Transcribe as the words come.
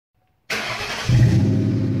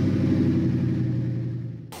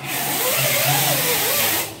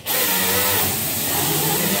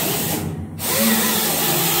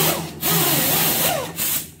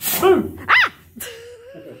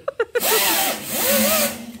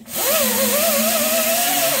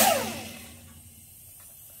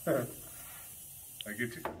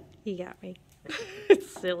He got me.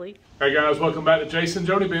 It's silly. Hey guys, welcome back to Jason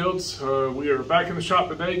Jody Builds. We are back in the shop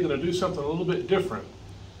today, going to do something a little bit different.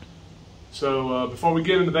 So before we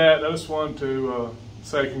get into that, I just wanted to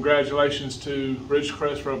say congratulations to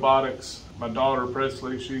Ridgecrest Robotics. My daughter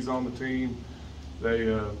Presley, she's on the team. They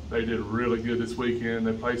did really good this weekend.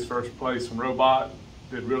 They placed first place in Robot,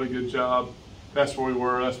 did a really good job. That's where we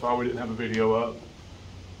were, that's why we didn't have a video up.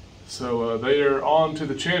 So they are on to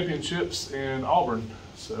the championships in Auburn.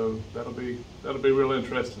 So that'll be real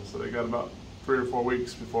interesting. So they got about 3 or 4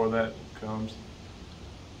 weeks before that comes.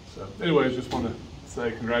 So anyways, just want to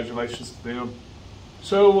say congratulations to them.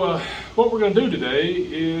 So what we're going to do today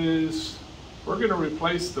is we're going to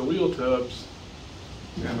replace the wheel tubs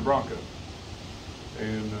in the Bronco.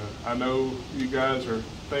 And I know you guys are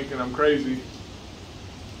thinking I'm crazy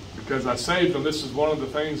because I saved them. This is one of the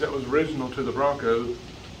things that was original to the Bronco,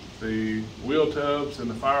 the wheel tubs and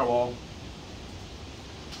the firewall.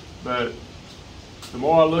 But the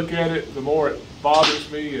more I look at it, the more it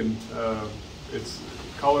bothers me, and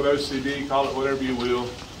call it OCD, call it whatever you will.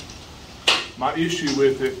 My issue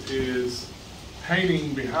with it is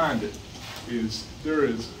painting behind it.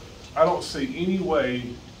 I don't see any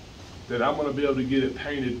way that I'm going to be able to get it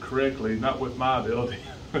painted correctly, not with my ability.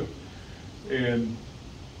 And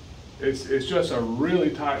it's just a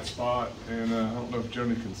really tight spot, and I don't know if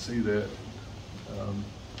Joni can see that.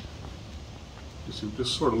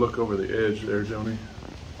 Just sort of look over the edge there, Joni.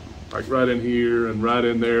 Like right in here and right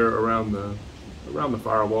in there around the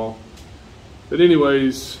firewall. But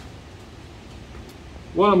anyways,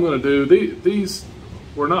 what I'm going to do, these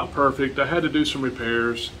were not perfect. I had to do some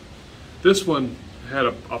repairs. This one had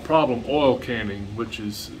a problem oil canning, which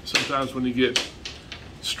is sometimes when you get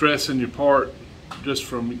stress in your part just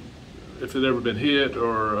from if it ever been hit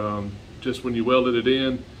or just when you welded it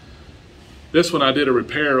in. This one I did a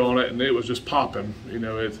repair on it and it was just popping, you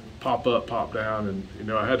know, it pop up, pop down, and you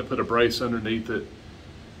know I had to put a brace underneath it,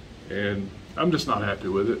 and I'm just not happy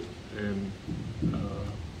with it. And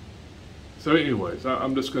so anyways,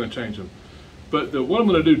 I'm just going to change them. But what I'm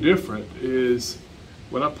going to do different is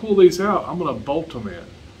when I pull these out, I'm going to bolt them in.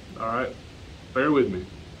 All right, bear with me.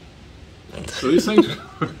 So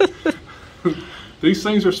these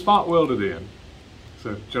things are spot welded in.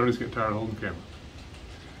 So Joni's getting tired of holding the camera.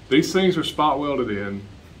 These things are spot welded in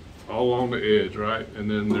all along the edge, right?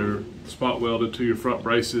 And then they're spot welded to your front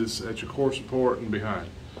braces at your core support and behind.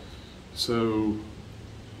 So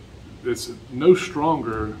it's no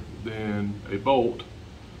stronger than a bolt.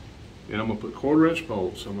 And I'm gonna put 1/4 inch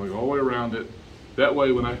bolts. So I'm gonna go all the way around it. That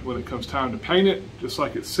way when it comes time to paint it, just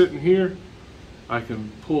like it's sitting here, I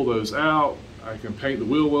can pull those out. I can paint the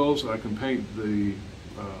wheel wells. I can paint the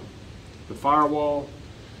firewall.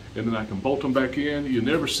 And then I can bolt them back in. You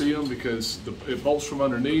never see them because it bolts from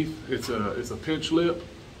underneath. It's a pinch lip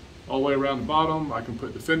all the way around the bottom. I can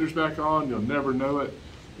put the fenders back on. You'll never know it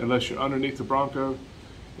unless you're underneath the Bronco.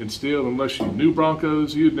 And still, unless you knew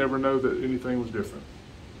Broncos, you'd never know that anything was different.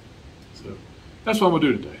 So that's what I'm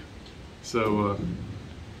gonna do today. So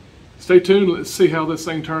stay tuned. Let's see how this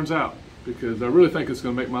thing turns out, because I really think it's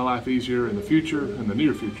gonna make my life easier in the future, in the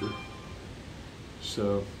near future.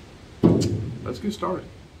 So let's get started.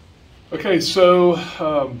 Okay, so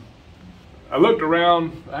I looked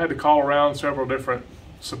around. I had to call around several different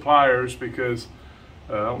suppliers because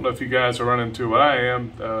I don't know if you guys are running into what I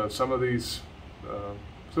am. Some of these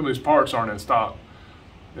parts aren't in stock,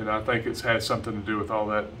 and I think it's had something to do with all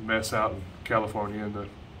that mess out in California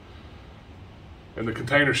and the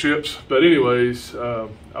container ships. But anyways, I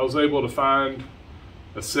was able to find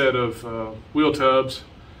a set of wheel tubs.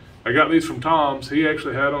 I got these from Tom's. He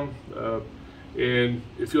actually had them. And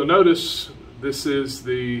if you'll notice, this is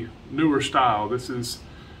the newer style. This is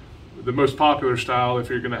the most popular style if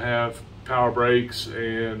you're going to have power brakes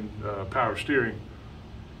and power steering.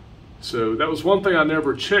 So that was one thing I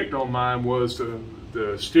never checked on mine, was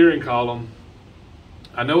the steering column.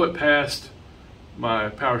 I know it passed my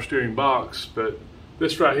power steering box, but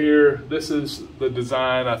this right here, this is the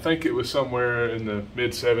design. I think it was somewhere in the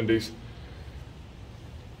mid-70s.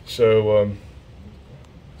 So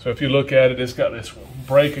if you look at it, it's got this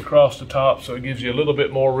brake across the top, so it gives you a little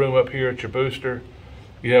bit more room up here at your booster.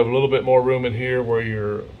 You have a little bit more room in here where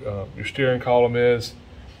your steering column is,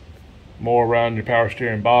 more around your power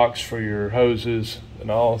steering box for your hoses and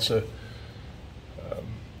all. So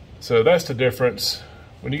that's the difference.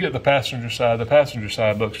 When you get the passenger side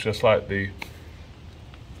looks just like the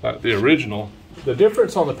original. The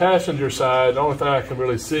difference on the passenger side, the only thing I can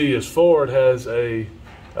really see is Ford has a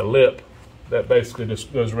lip that basically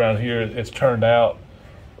just goes around here. It's turned out,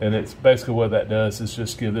 and it's basically what that does is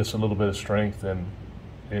just give this a little bit of strength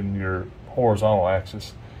in your horizontal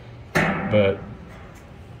axis. but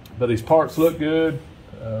these parts look good.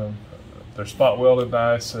 They're spot welded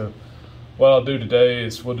nice. So what I'll do today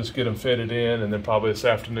is we'll just get them fitted in, and then probably this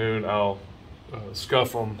afternoon I'll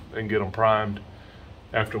scuff them and get them primed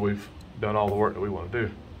after we've done all the work that we want to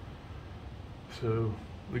do. So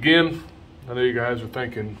again, I know you guys are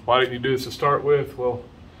thinking, why didn't you do this to start with? Well,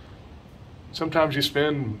 sometimes you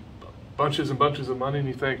spend bunches and bunches of money and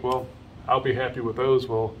you think, well, I'll be happy with those.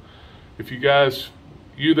 Well, if you guys,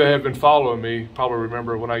 you that have been following me, probably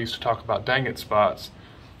remember when I used to talk about dang it spots.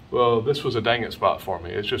 Well, this was a dang it spot for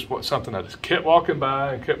me. It's just something I just kept walking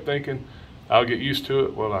by and kept thinking, I'll get used to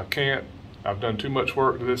it. Well, I can't. I've done too much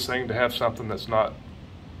work to this thing to have something that's not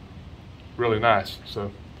really nice.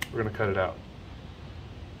 So we're gonna cut it out.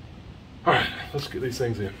 All right, let's get these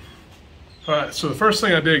things in. All right, so the first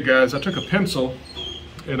thing I did, guys, I took a pencil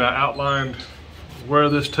and I outlined where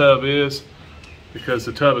this tub is, because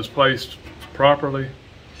the tub is placed properly.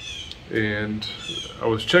 And I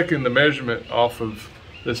was checking the measurement off of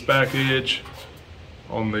this back edge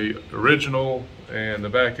on the original and the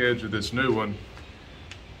back edge of this new one.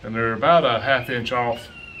 And they're about a ½ inch off.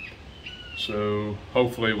 So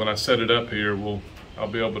hopefully when I set it up here, I'll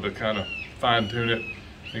be able to kind of fine tune it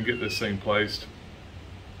and get this thing placed.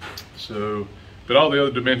 So, but all the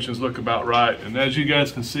other dimensions look about right. And as you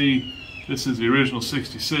guys can see, this is the original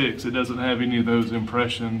 66. It doesn't have any of those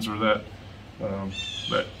impressions or that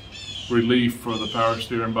that relief for the power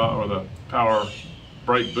steering or the power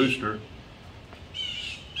brake booster.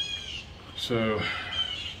 So,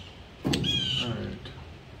 all right,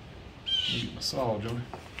 get my saw, Joey.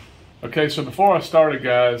 Okay, so before I started,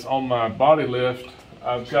 guys, on my body lift,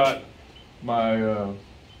 I've got my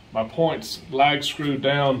my points lag screwed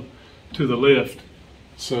down to the lift.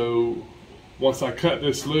 So once I cut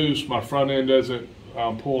this loose, my front end doesn't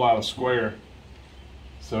pull out of square.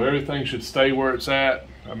 So everything should stay where it's at.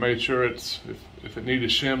 I made sure if it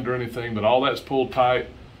needed shimmed or anything, but all that's pulled tight.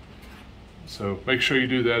 So make sure you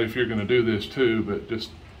do that if you're gonna do this too, but just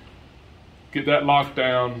get that locked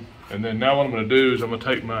down. And then now what I'm gonna do is I'm gonna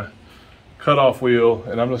take my cutoff wheel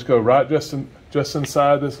and I'm just go right just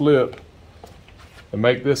inside this lip and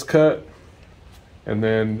make this cut. And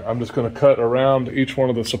then I'm just gonna cut around each one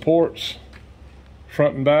of the supports,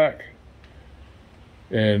 front and back,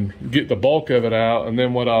 and get the bulk of it out. And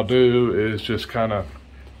then what I'll do is just kind of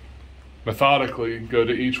methodically go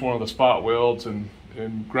to each one of the spot welds and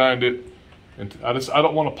grind it. And I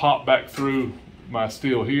don't want to pop back through my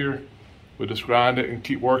steel here, but just grind it and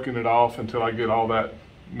keep working it off until I get all that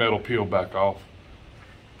metal peeled back off.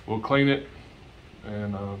 We'll clean it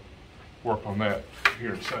and work on that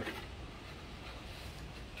here in a second.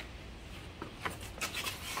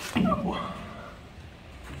 Oh.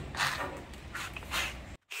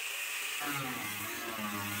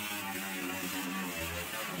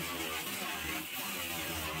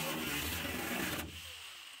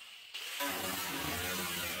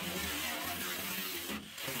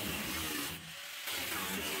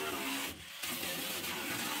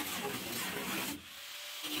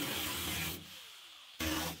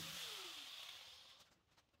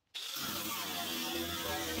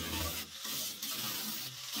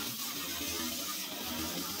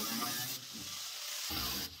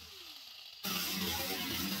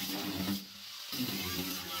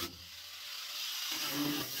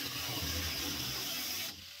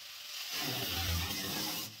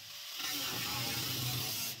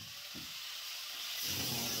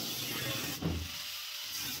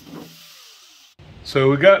 So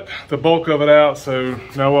we got the bulk of it out, so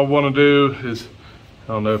now what I want to do is,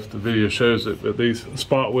 I don't know if the video shows it, but these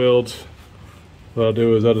spot welds, what I'll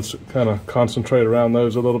do is I'll just kind of concentrate around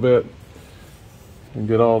those a little bit and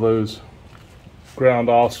get all those ground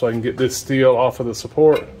off so I can get this steel off of the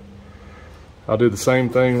support. I'll do the same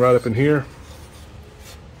thing right up in here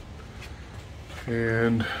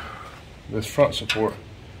and this front support.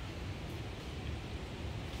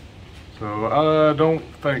 So I don't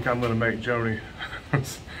think I'm going to make Joni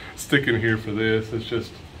stick in here for this. It's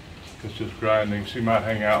just grinding. She might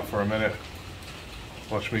hang out for a minute,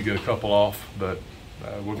 watch me get a couple off, but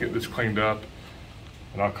we'll get this cleaned up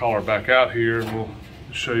and I'll call her back out here and we'll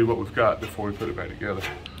show you what we've got before we put it back together.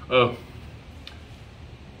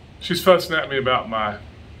 She's fussing at me about my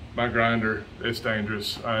grinder. It's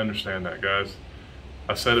dangerous. I understand that, guys.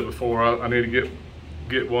 I said it before. I need to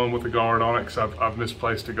get one with a guard on it because I've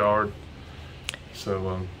misplaced a guard.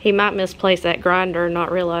 So he might misplace that grinder and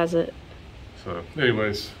not realize it. So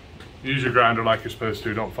anyways, use your grinder like you're supposed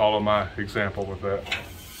to. Don't follow my example with that.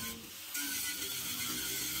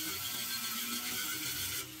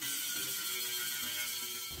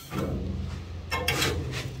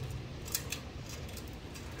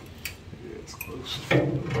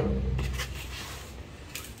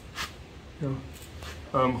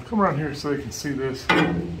 Come around here so you can see this.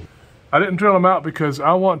 I didn't drill them out because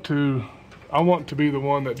I want to be the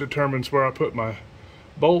one that determines where I put my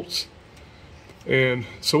bolts. And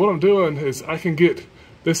so what I'm doing is I can get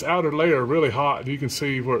this outer layer really hot. You can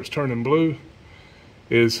see where it's turning blue.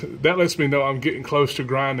 That lets me know I'm getting close to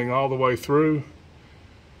grinding all the way through,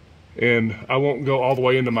 and I won't go all the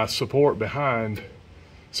way into my support behind.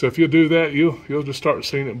 So if you do that, you'll just start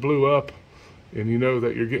seeing it blue up, and you know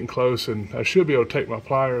that you're getting close. And I should be able to take my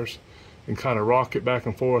pliers and kind of rock it back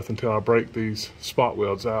and forth until I break these spot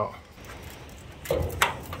welds out.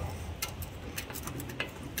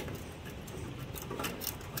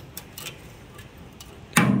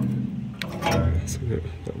 See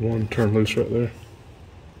that one turn loose right there?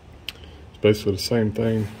 It's basically the same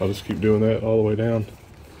thing. I'll just keep doing that all the way down.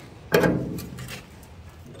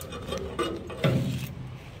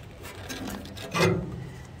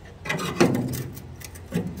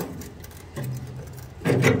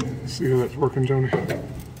 See how that's working, Joni?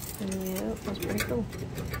 Yeah, that's pretty cool.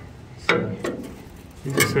 So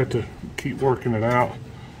you just have to keep working it out,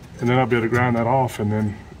 and then I'll be able to grind that off, and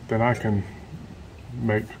then I can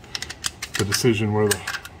make the decision where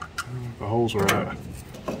the holes are at.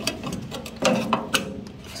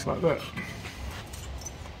 Just like that.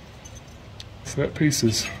 So that piece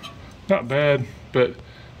is not bad, but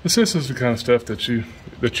this is the kind of stuff that you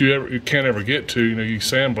can't ever get to. You know, you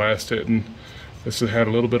sandblast it, and this has had a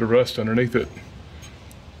little bit of rust underneath it.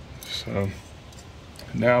 So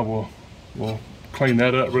now we'll clean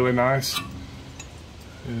that up really nice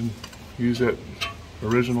and use that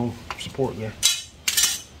original support there.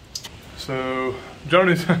 So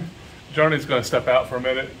Joni's gonna step out for a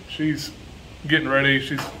minute. She's getting ready.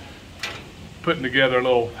 She's putting together a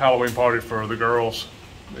little Halloween party for the girls,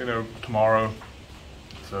 you know, tomorrow.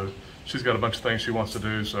 So she's got a bunch of things she wants to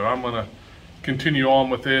do. So I'm gonna continue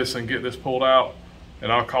on with this and get this pulled out,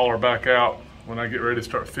 and I'll call her back out when I get ready to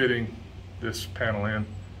start fitting this panel in.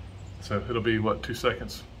 So it'll be, what, 2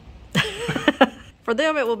 seconds? For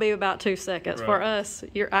them, it will be about 2 seconds. Right. For us,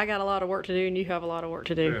 I got a lot of work to do, and you have a lot of work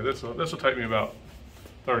to do. Yeah, this will take me about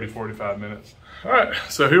 30, 45 minutes. All right,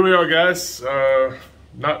 so here we are, guys.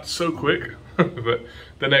 Not so quick, but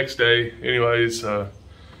the next day, anyways. I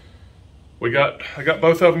got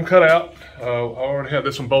both of them cut out. I already had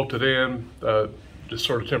this one bolted in, just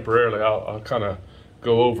sort of temporarily. I'll kind of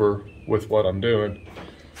go over with what I'm doing.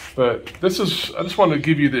 But I just wanted to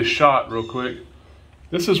give you this shot real quick.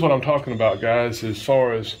 This is what I'm talking about, guys, as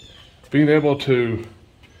far as being able to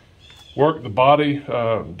work the body,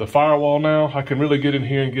 the firewall now. I can really get in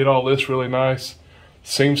here and get all this really nice.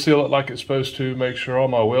 Seam seal it like it's supposed to, make sure all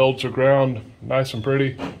my welds are ground nice and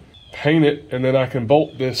pretty. Paint it, and then I can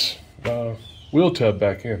bolt this wheel tub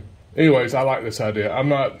back in. Anyways, I like this idea. I'm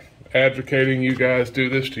not advocating you guys do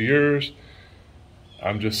this to yours.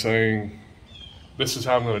 I'm just saying this is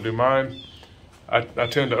how I'm going to do mine. I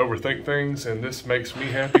tend to overthink things, and this makes me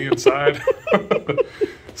happy inside.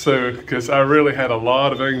 So, because I really had a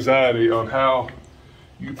lot of anxiety on how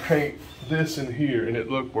you paint this in here and it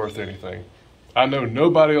look worth anything. I know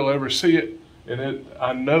nobody will ever see it, and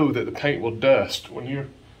I know that the paint will dust when you're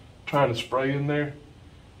trying to spray in there,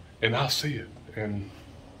 and I'll see it, and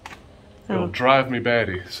it'll drive me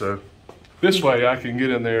batty. So this way I can get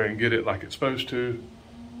in there and get it like it's supposed to,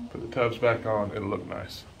 put the tubs back on, it'll look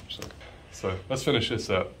nice. So let's finish this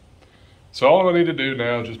up. So all I need to do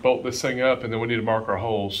now is just bolt this thing up, and then we need to mark our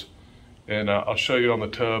holes. And I'll show you on the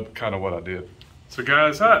tub kind of what I did. So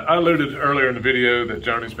guys, I alluded earlier in the video that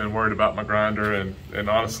Joni's been worried about my grinder, and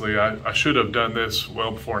honestly, I should have done this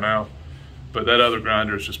well before now, but that other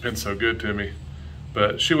grinder has just been so good to me.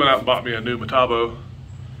 But she went out and bought me a new Metabo,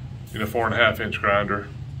 4.5-inch grinder.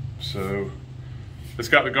 So it's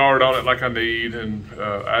got the guard on it like I need, and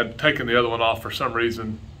I'd taken the other one off for some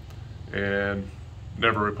reason and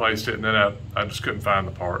never replaced it, and then I just couldn't find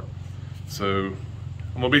the part. So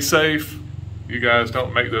I'm gonna be safe. You guys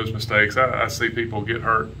don't make those mistakes. I see people get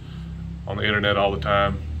hurt on the internet all the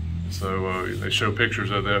time. So they show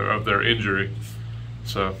pictures of their injury.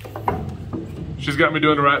 So she's got me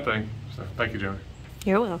doing the right thing. So thank you, Joni.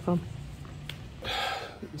 You're welcome.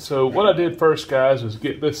 So what I did first, guys, was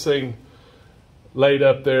get this thing laid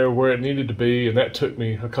up there where it needed to be, and that took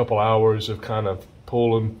me a couple hours of kind of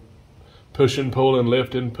pushing, pulling,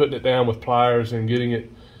 lifting, putting it down with pliers and getting it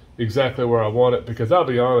exactly where I want it. Because I'll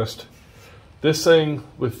be honest, this thing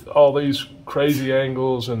with all these crazy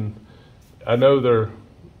angles, and I know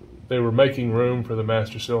they were making room for the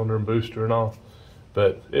master cylinder and booster and all,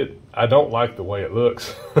 but I don't like the way it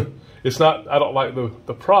looks. It's not, I don't like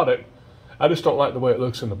the product, I just don't like the way it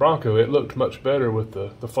looks in the Bronco. It looked much better with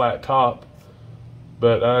the flat top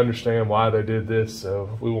but I understand why they did this,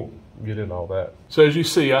 so we won't get into all that. So as you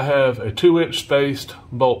see, I have a 2-inch spaced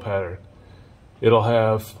bolt pattern. It'll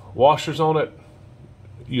have washers on it.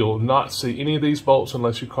 You'll not see any of these bolts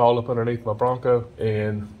unless you crawl up underneath my Bronco,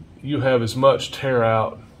 and you have as much tear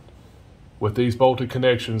out with these bolted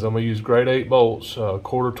connections. I'm gonna use grade 8 bolts,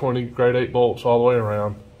 quarter 20 grade 8 bolts all the way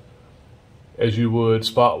around, as you would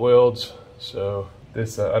spot welds. So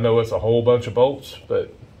this, I know it's a whole bunch of bolts,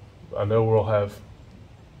 but I know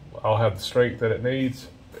I'll have the strength that it needs.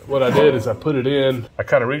 What I did is I put it in, I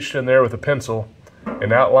kind of reached in there with a pencil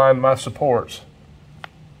and outlined my supports.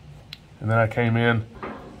 And then I came in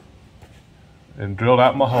and drilled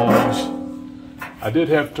out my holes. I did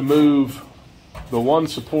have to move the one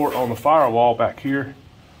support on the firewall back here,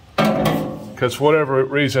 because for whatever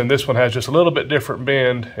reason, this one has just a little bit different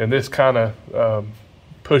bend, and this kind of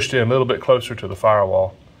pushed in a little bit closer to the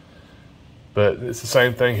firewall. But it's the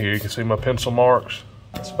same thing here. You can see my pencil marks.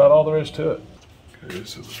 That's about all there is to it. Okay,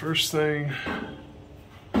 so the first thing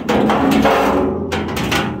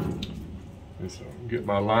is get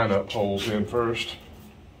my lineup holes in first.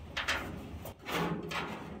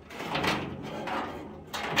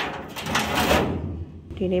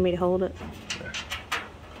 Do you need me to hold it? Yeah.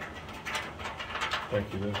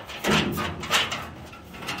 Thank you, Liz.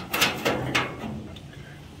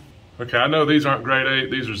 Okay, I know these aren't grade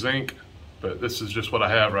 8, these are zinc, but this is just what I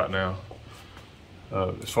have right now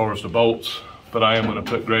as far as the bolts, but I am going to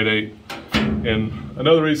put grade 8. And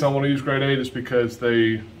another reason I want to use grade 8 is because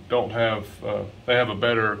they don't have, they have a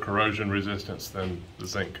better corrosion resistance than the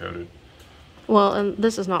zinc coated. Well, and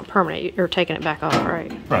this is not permanent. You're taking it back off,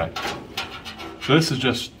 right? Right. So this is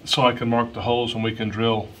just so I can mark the holes and we can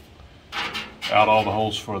drill out all the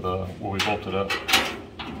holes for the where we bolted up.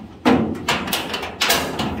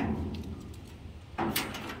 Like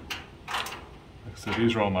I said,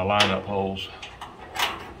 these are all my lineup holes.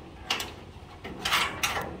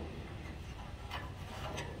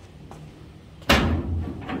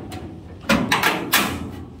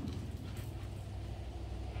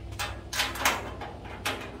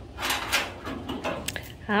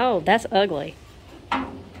 Oh, that's ugly.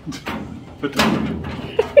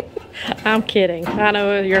 I'm kidding. I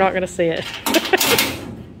know you're not going to see it.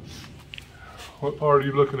 What part are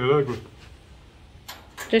you looking at ugly?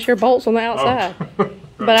 Just your bolts on the outside. Oh.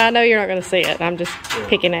 But I know you're not going to see it. I'm just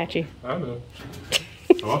picking at you. I know.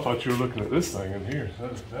 Oh, I thought you were looking at this thing in here.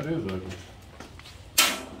 That is ugly.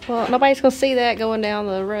 Well, nobody's going to see that going down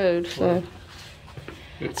the road. So.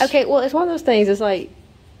 Well, okay, well, it's one of those things. It's like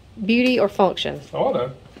beauty or function. Oh, I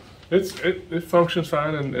know. It functions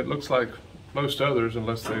fine, and it looks like most others,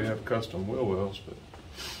 unless they have custom wheel wells.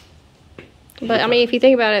 But I mean, if you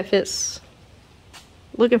think about it, if it's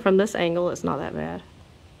looking from this angle, it's not that bad.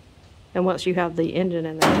 And once you have the engine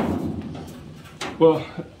in there. Well,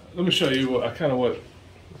 let me show you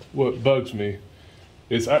what bugs me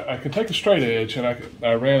is I can take a straight edge, and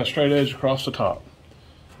I ran a straight edge across the top,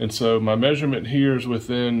 and so my measurement here is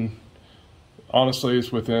within. Honestly,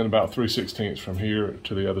 it's within about 3/16 from here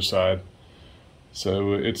to the other side.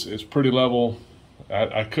 So it's pretty level.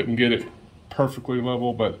 I couldn't get it perfectly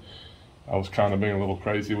level, but I was kind of being a little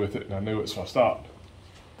crazy with it, and I knew it, so I stopped.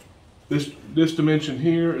 This dimension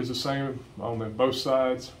here is the same on both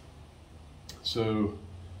sides. So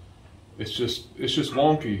it's just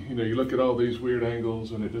wonky. You know, you look at all these weird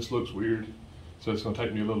angles, and it just looks weird. So it's going to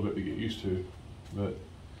take me a little bit to get used to, but.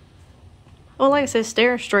 Well, like I said,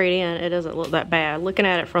 staring straight in, it doesn't look that bad. Looking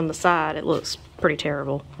at it from the side, it looks pretty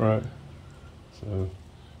terrible. Right. So,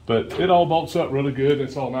 but it all bolts up really good.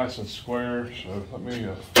 It's all nice and square. So let me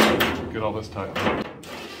get all this tightened up.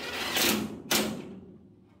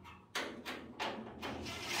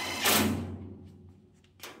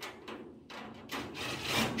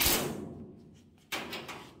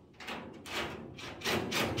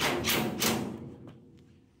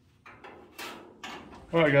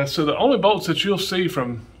 All right, guys, so the only bolts that you'll see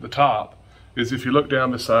from the top is if you look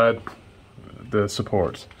down beside the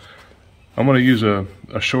supports. I'm going to use a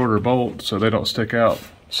shorter bolt so they don't stick out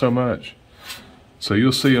so much. So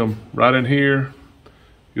you'll see them right in here,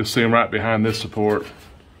 you'll see them right behind this support,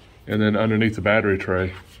 and then underneath the battery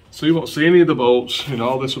tray. So you won't see any of the bolts, you know,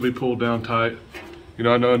 all this will be pulled down tight. You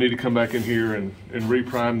know, I know I need to come back in here and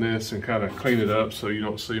reprime this and kind of clean it up so you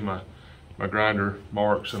don't see my grinder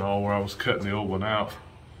marks and all where I was cutting the old one out.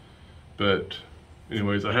 But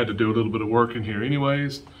anyways, I had to do a little bit of work in here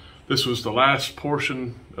anyways. This was the last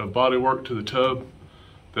portion of body work to the tub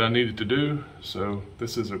that I needed to do. So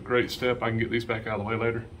this is a great step. I can get these back out of the way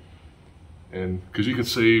later. And because you can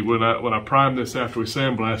see when I primed this after we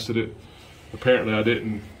sandblasted it, apparently I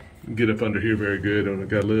didn't get up under here very good, and I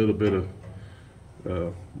got a little bit of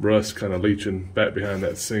rust kind of leaching back behind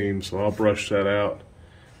that seam. So I'll brush that out,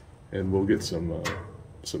 and we'll get some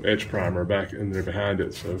etch primer back in there behind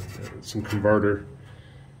it. So some converter,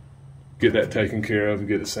 get that taken care of and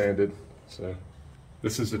get it sanded. So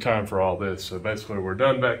this is the time for all this. So basically we're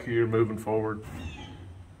done back here, moving forward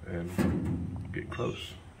and getting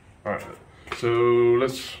close. All right, so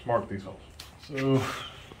let's mark these holes. So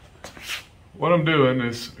what I'm doing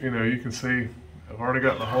is, you know, you can see I've already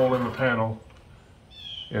got the hole in the panel,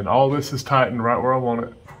 and all this is tightened right where I want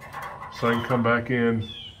it. So I can come back in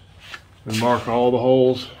and mark all the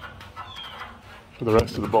holes for the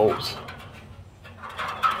rest of the bolts.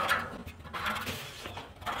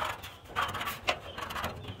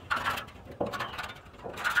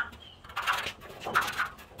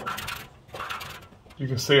 You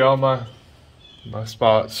can see all my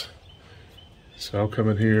spots. So I'll come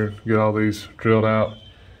in here, get all these drilled out,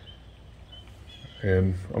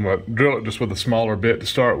 and I'm gonna drill it just with a smaller bit to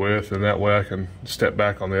start with, and that way I can step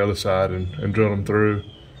back on the other side and drill them through.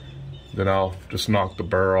 Then I'll just knock the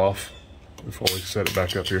burr off before we set it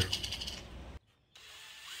back up here.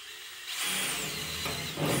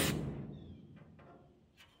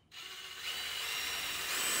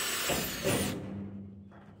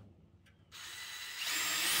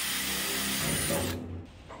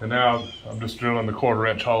 And now I'm just drilling the 1/4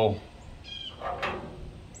 inch hole,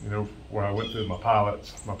 you know, where I went through my pilot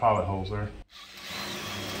holes there.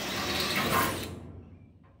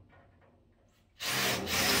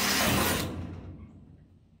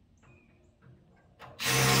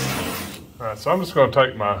 All right, so I'm just gonna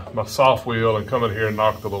take my soft wheel and come in here and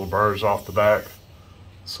knock the little burrs off the back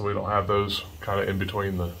so we don't have those kind of in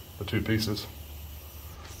between the two pieces.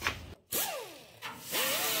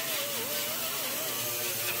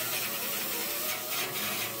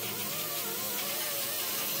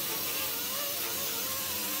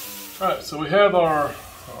 All right, so we have our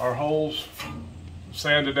holes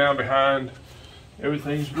sanded down behind.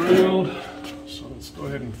 Everything's drilled. So let's go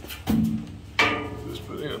ahead and just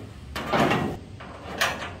put in.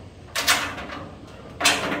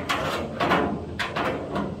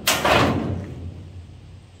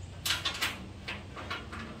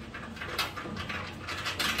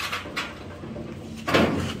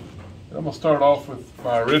 I'm gonna start off with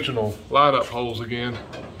my original line-up holes again,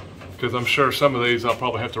 because I'm sure some of these I'll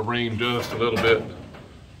probably have to ream just a little bit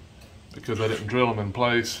because I didn't drill them in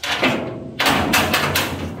place. I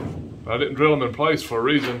didn't drill them in place for a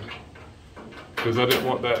reason, because I didn't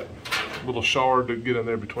want that little shard to get in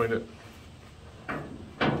there between it.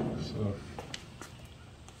 So,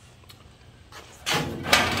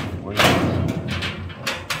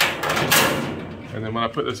 and then when I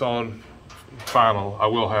put this on final, I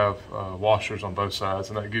will have washers on both sides,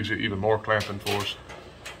 and that gives you even more clamping force.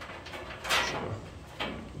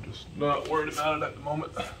 Not worried about it at the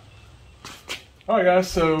moment. All right, guys,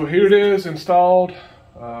 so here it is installed.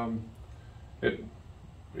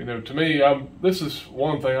 You know, to me, this is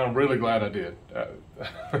one thing I'm really glad I did.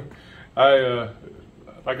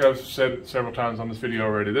 Like I've said several times on this video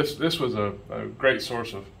already, this was a great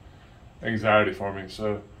source of anxiety for me.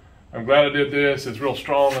 So I'm glad I did this. It's real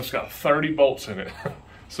strong. It's got 30 bolts in it.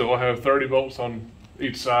 So I have 30 bolts on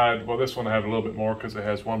each side. Well, this one I have a little bit more because it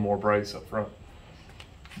has one more brace up front.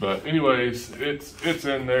 But anyways, it's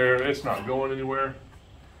in there. It's not going anywhere.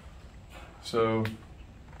 So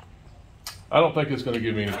I don't think it's going to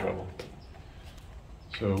give me any trouble.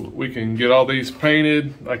 So we can get all these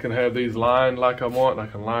painted. I can have these lined like I want. I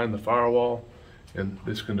can line the firewall, and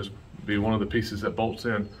this can just be one of the pieces that bolts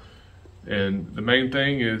in. And the main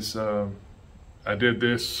thing is I did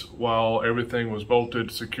this while everything was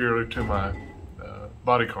bolted securely to my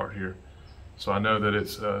body cart here. So I know that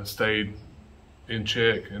it's stayed in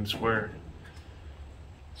check and square.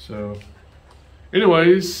 So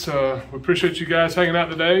anyways, we appreciate you guys hanging out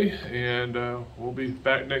today, and we'll be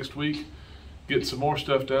back next week getting some more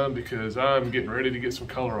stuff done, because I'm getting ready to get some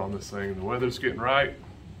color on this thing. The weather's getting right.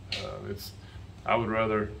 I would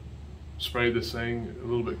rather spray this thing a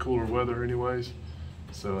little bit cooler weather anyways,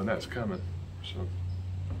 so, and that's coming. So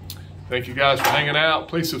thank you guys for hanging out.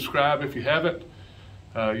 Please subscribe if you haven't.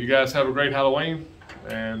 You guys have a great Halloween,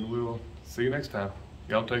 and we'll see you next time.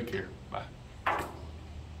 Y'all take care.